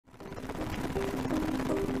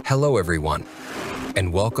Hello everyone,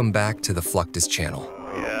 and welcome back to the Fluctus Channel.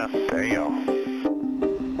 Yeah, there you go.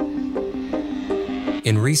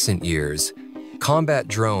 In recent years, combat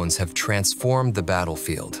drones have transformed the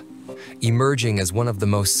battlefield, emerging as one of the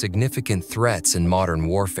most significant threats in modern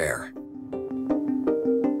warfare.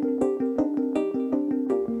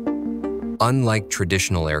 Unlike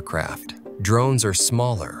traditional aircraft, drones are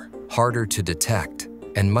smaller, harder to detect,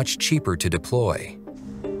 and much cheaper to deploy,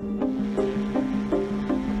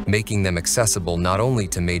 making them accessible not only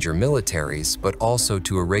to major militaries, but also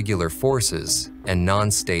to irregular forces and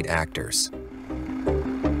non-state actors.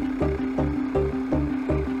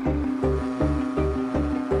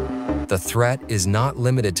 The threat is not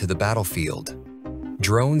limited to the battlefield.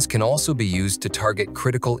 Drones can also be used to target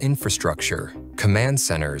critical infrastructure, command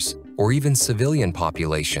centers, or even civilian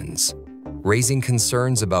populations, raising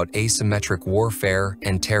concerns about asymmetric warfare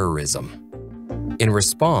and terrorism. In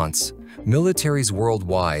response, militaries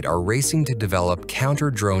worldwide are racing to develop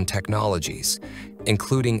counter-drone technologies,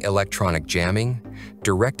 including electronic jamming,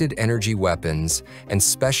 directed energy weapons, and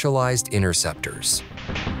specialized interceptors.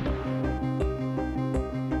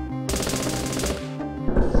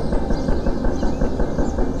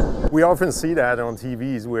 We often see that on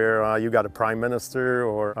TVs where you got a prime minister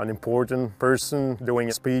or an important person doing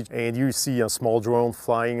a speech and you see a small drone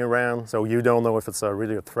flying around. So you don't know if it's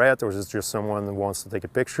really a threat or if it's just someone who wants to take a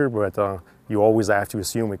picture, but you always have to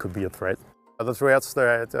assume it could be a threat. The threats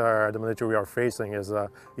that the military are facing is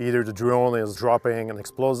either the drone is dropping an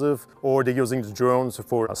explosive or they're using the drones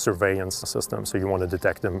for a surveillance system. So you want to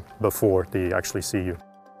detect them before they actually see you.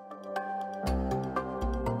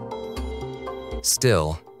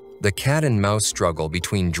 Still, the cat-and-mouse struggle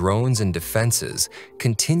between drones and defenses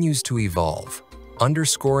continues to evolve,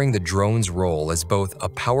 underscoring the drone's role as both a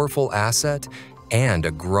powerful asset and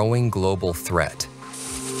a growing global threat.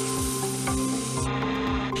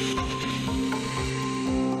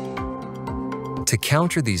 To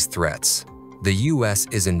counter these threats, the US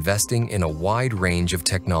is investing in a wide range of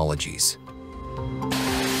technologies.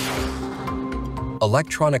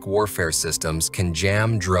 Electronic warfare systems can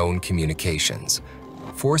jam drone communications,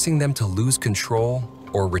 forcing them to lose control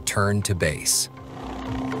or return to base.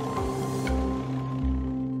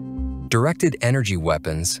 Directed energy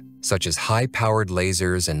weapons, such as high-powered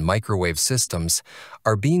lasers and microwave systems,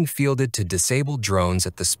 are being fielded to disable drones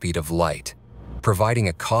at the speed of light, providing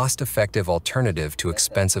a cost-effective alternative to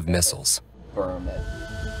expensive missiles.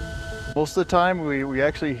 Most of the time we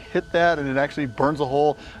actually hit that and it actually burns a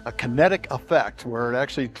hole, a kinetic effect where it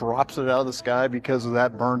actually drops it out of the sky because of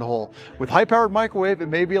that burned hole. With high-powered microwave, it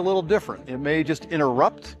may be a little different. It may just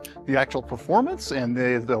interrupt the actual performance and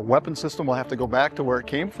the weapon system will have to go back to where it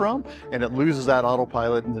came from and it loses that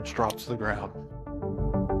autopilot and it drops to the ground.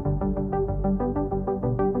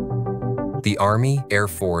 The Army, Air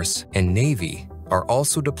Force, and Navy are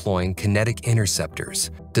also deploying kinetic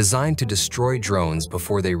interceptors designed to destroy drones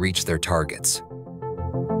before they reach their targets.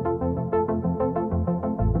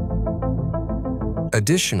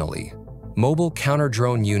 Additionally, mobile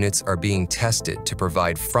counter-drone units are being tested to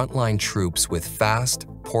provide frontline troops with fast,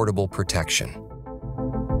 portable protection.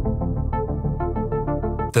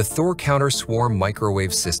 The Thor Counter-Swarm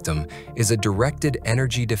microwave system is a directed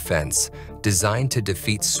energy defense designed to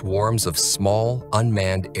defeat swarms of small,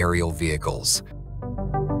 unmanned aerial vehicles.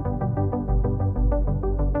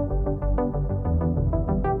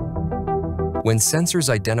 When sensors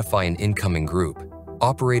identify an incoming group,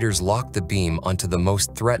 operators lock the beam onto the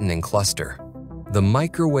most threatening cluster. The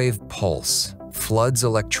microwave pulse floods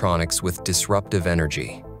electronics with disruptive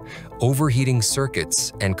energy, overheating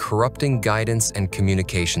circuits and corrupting guidance and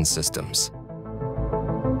communication systems.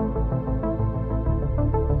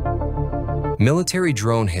 Military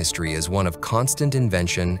drone history is one of constant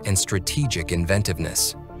invention and strategic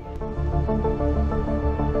inventiveness.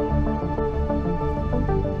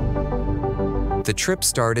 The trip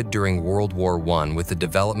started during World War I with the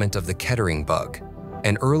development of the Kettering bug,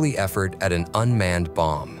 an early effort at an unmanned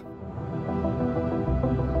bomb.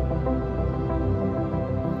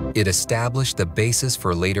 It established the basis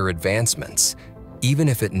for later advancements, even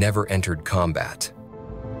if it never entered combat.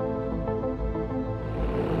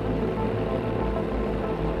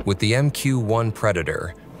 With the MQ-1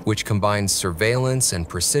 Predator, which combines surveillance and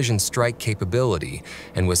precision strike capability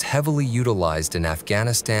and was heavily utilized in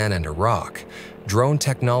Afghanistan and Iraq, drone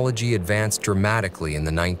technology advanced dramatically in the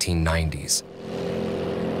 1990s.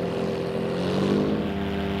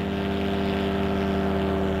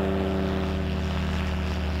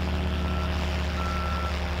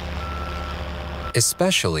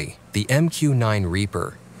 Especially the MQ-9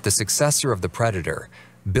 Reaper, the successor of the Predator,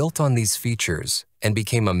 built on these features and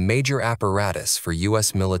became a major apparatus for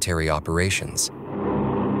U.S. military operations.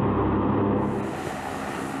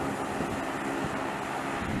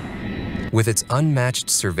 With its unmatched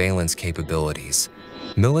surveillance capabilities,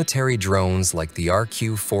 military drones like the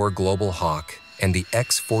RQ-4 Global Hawk and the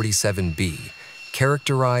X-47B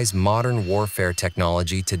characterize modern warfare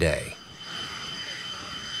technology today.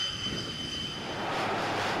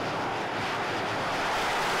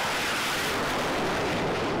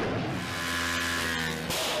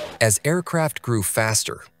 As aircraft grew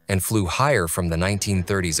faster and flew higher from the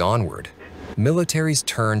 1930s onward, militaries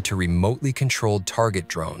turned to remotely controlled target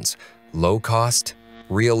drones, low-cost,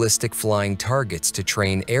 realistic flying targets to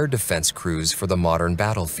train air defense crews for the modern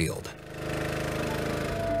battlefield.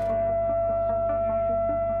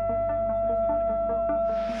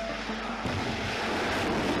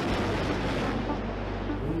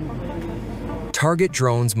 Target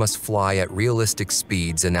drones must fly at realistic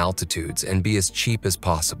speeds and altitudes and be as cheap as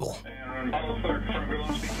possible.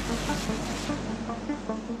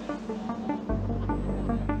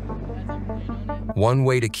 One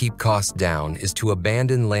way to keep costs down is to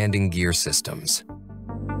abandon landing gear systems.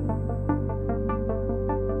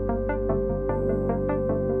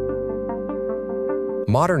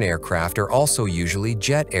 Modern aircraft are also usually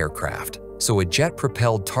jet aircraft, so a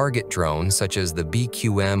jet-propelled target drone such as the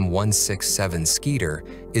BQM-167 Skeeter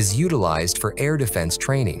is utilized for air defense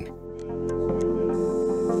training.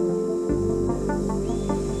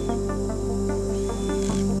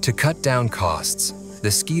 To cut down costs, the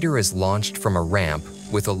Skeeter is launched from a ramp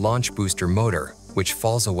with a launch booster motor, which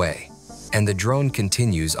falls away, and the drone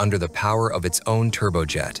continues under the power of its own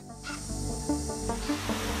turbojet.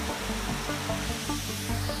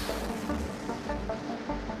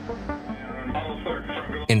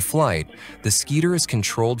 In flight, the Skeeter is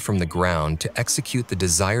controlled from the ground to execute the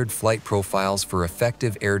desired flight profiles for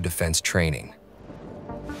effective air defense training.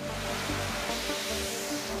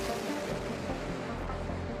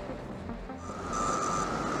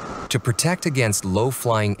 To protect against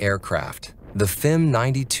low-flying aircraft, the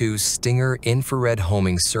FIM-92 Stinger infrared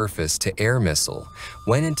homing surface-to-air missile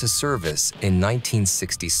went into service in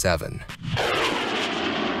 1967.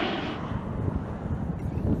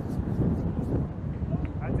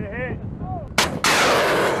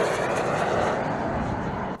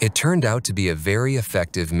 It turned out to be a very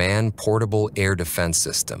effective man-portable air defense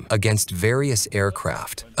system against various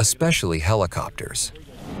aircraft, especially helicopters.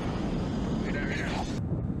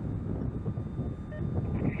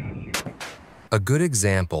 A good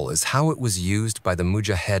example is how it was used by the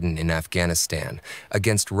Mujahedin in Afghanistan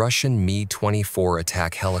against Russian Mi-24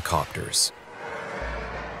 attack helicopters.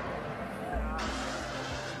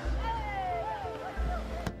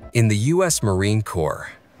 In the U.S. Marine Corps,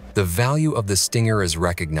 the value of the Stinger is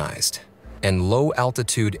recognized, and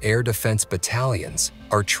low-altitude air defense battalions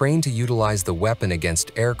are trained to utilize the weapon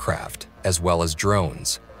against aircraft as well as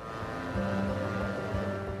drones.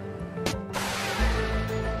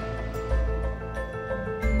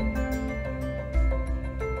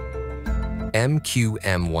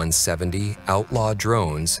 MQM-170 Outlaw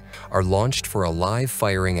drones are launched for a live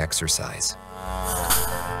firing exercise.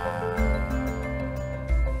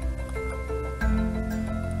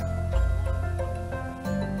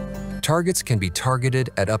 Targets can be targeted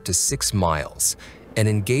at up to 6 miles and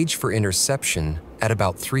engage for interception at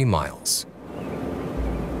about 3 miles.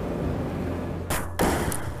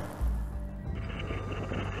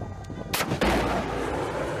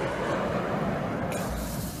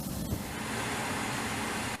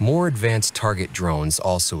 More advanced target drones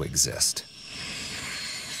also exist.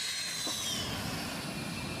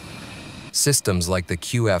 Systems like the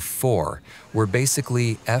QF-4 were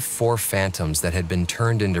basically F-4 Phantoms that had been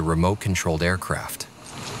turned into remote-controlled aircraft.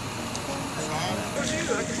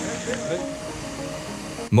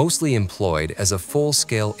 Mostly employed as a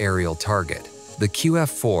full-scale aerial target, the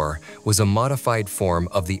QF-4 was a modified form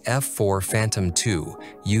of the F-4 Phantom II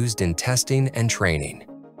used in testing and training.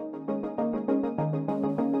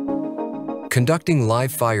 Conducting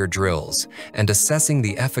live-fire drills and assessing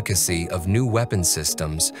the efficacy of new weapon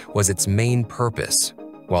systems was its main purpose,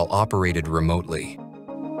 while operated remotely.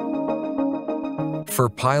 For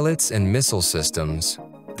pilots and missile systems,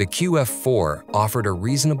 the QF-4 offered a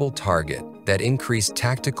reasonable target that increased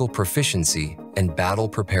tactical proficiency and battle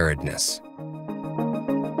preparedness.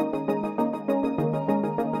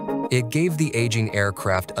 It gave the aging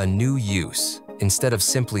aircraft a new use instead of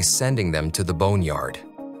simply sending them to the boneyard.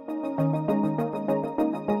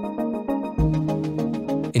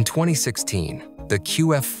 In 2016, the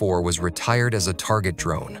QF-4 was retired as a target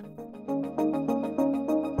drone.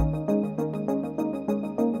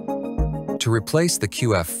 To To replace the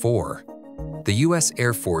QF-4, the U.S.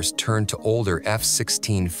 Air Force turned to older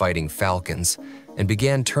F-16 Fighting Falcons and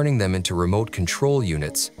began turning them into remote control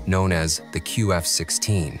units known as the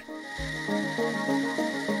QF-16.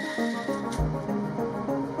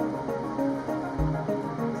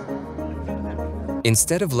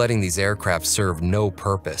 Instead of letting these aircraft serve no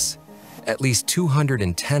purpose, at least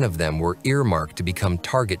 210 of them were earmarked to become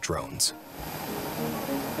target drones.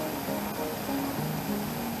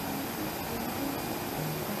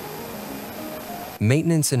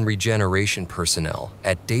 Maintenance and regeneration personnel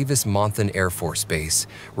at Davis-Monthan Air Force Base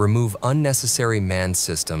remove unnecessary manned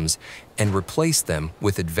systems and replace them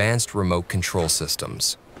with advanced remote control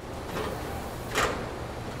systems.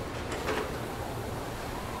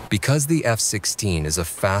 Because the F-16 is a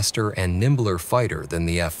faster and nimbler fighter than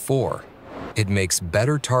the F-4, it makes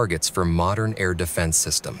better targets for modern air defense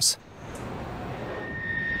systems.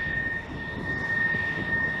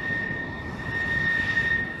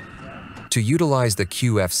 To utilize the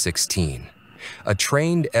QF-16, a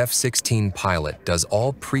trained F-16 pilot does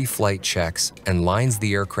all pre-flight checks and lines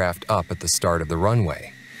the aircraft up at the start of the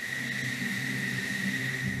runway.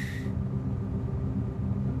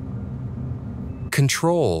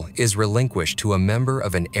 Control is relinquished to a member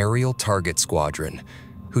of an aerial target squadron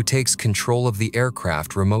who takes control of the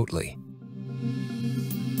aircraft remotely.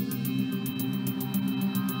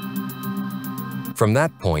 From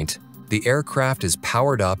that point, the aircraft is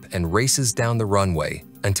powered up and races down the runway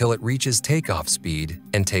until it reaches takeoff speed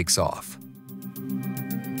and takes off.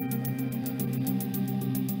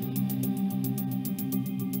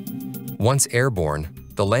 Once airborne,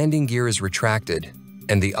 the landing gear is retracted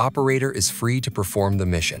and the operator is free to perform the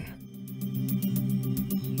mission.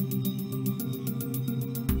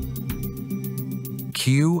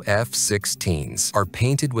 QF-16s are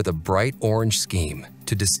painted with a bright orange scheme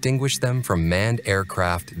to distinguish them from manned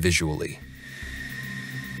aircraft visually.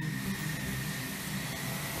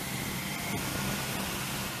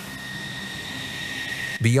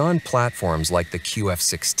 Beyond platforms like the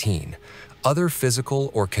QF-16, other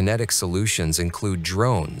physical or kinetic solutions include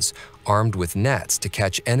drones armed with nets to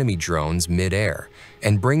catch enemy drones mid-air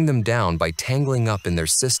and bring them down by tangling up in their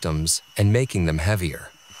systems and making them heavier.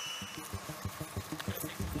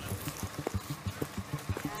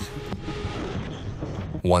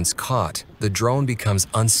 Once caught, the drone becomes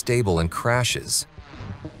unstable and crashes.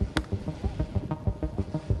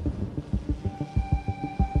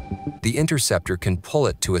 The interceptor can pull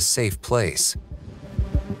it to a safe place.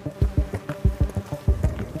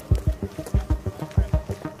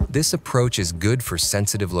 This approach is good for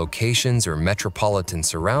sensitive locations or metropolitan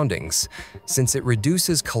surroundings, since it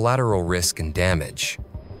reduces collateral risk and damage.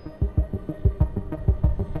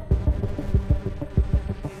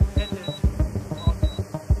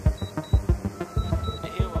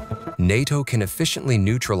 NATO can efficiently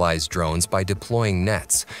neutralize drones by deploying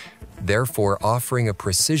nets, therefore offering a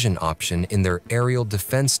precision option in their aerial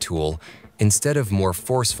defense tool instead of more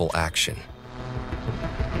forceful action.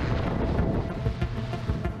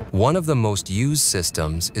 One of the most used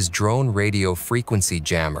systems is drone radio frequency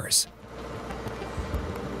jammers.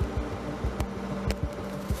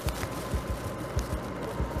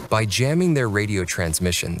 By jamming their radio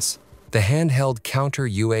transmissions, the handheld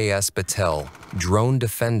counter-UAS Battelle Drone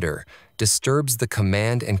Defender disturbs the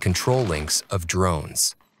command and control links of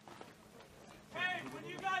drones.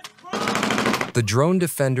 The Drone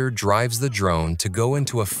Defender drives the drone to go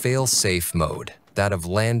into a fail-safe mode, that of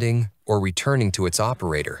landing or returning to its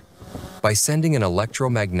operator, by sending an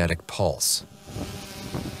electromagnetic pulse.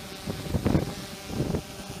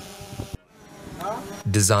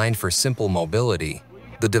 Designed for simple mobility,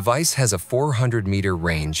 the device has a 400-meter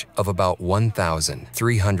range of about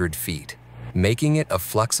 1,300 feet, making it a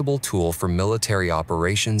flexible tool for military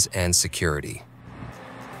operations and security.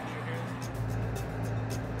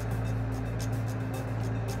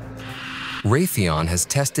 Raytheon has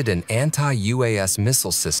tested an anti-UAS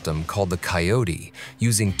missile system called the Coyote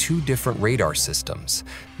using two different radar systems,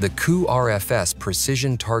 the Ku-RFS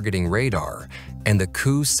Precision Targeting Radar and the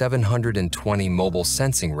Ku-720 Mobile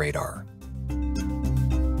Sensing Radar.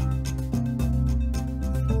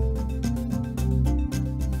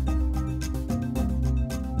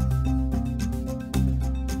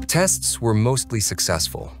 Tests were mostly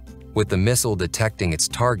successful, with the missile detecting its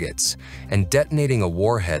targets and detonating a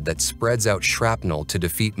warhead that spreads out shrapnel to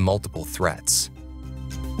defeat multiple threats.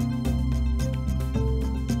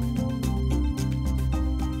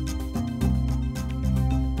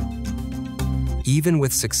 Even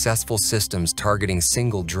with successful systems targeting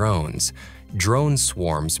single drones, drone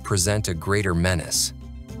swarms present a greater menace.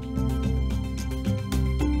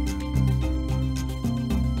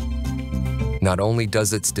 Not only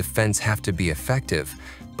does its defense have to be effective,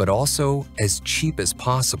 but also as cheap as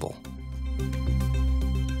possible.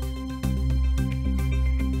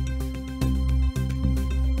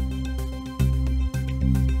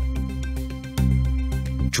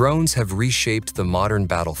 Drones have reshaped the modern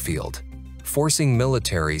battlefield, forcing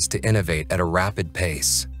militaries to innovate at a rapid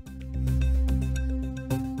pace.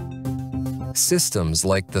 Systems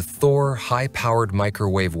like the Thor high-powered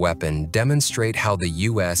microwave weapon demonstrate how the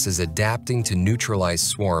US is adapting to neutralize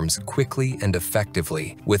swarms quickly and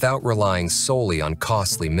effectively without relying solely on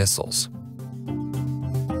costly missiles.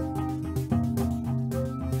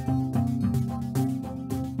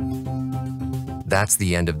 That's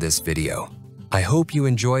the end of this video. I hope you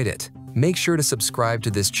enjoyed it. Make sure to subscribe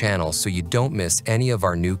to this channel so you don't miss any of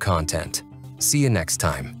our new content. See you next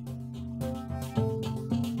time.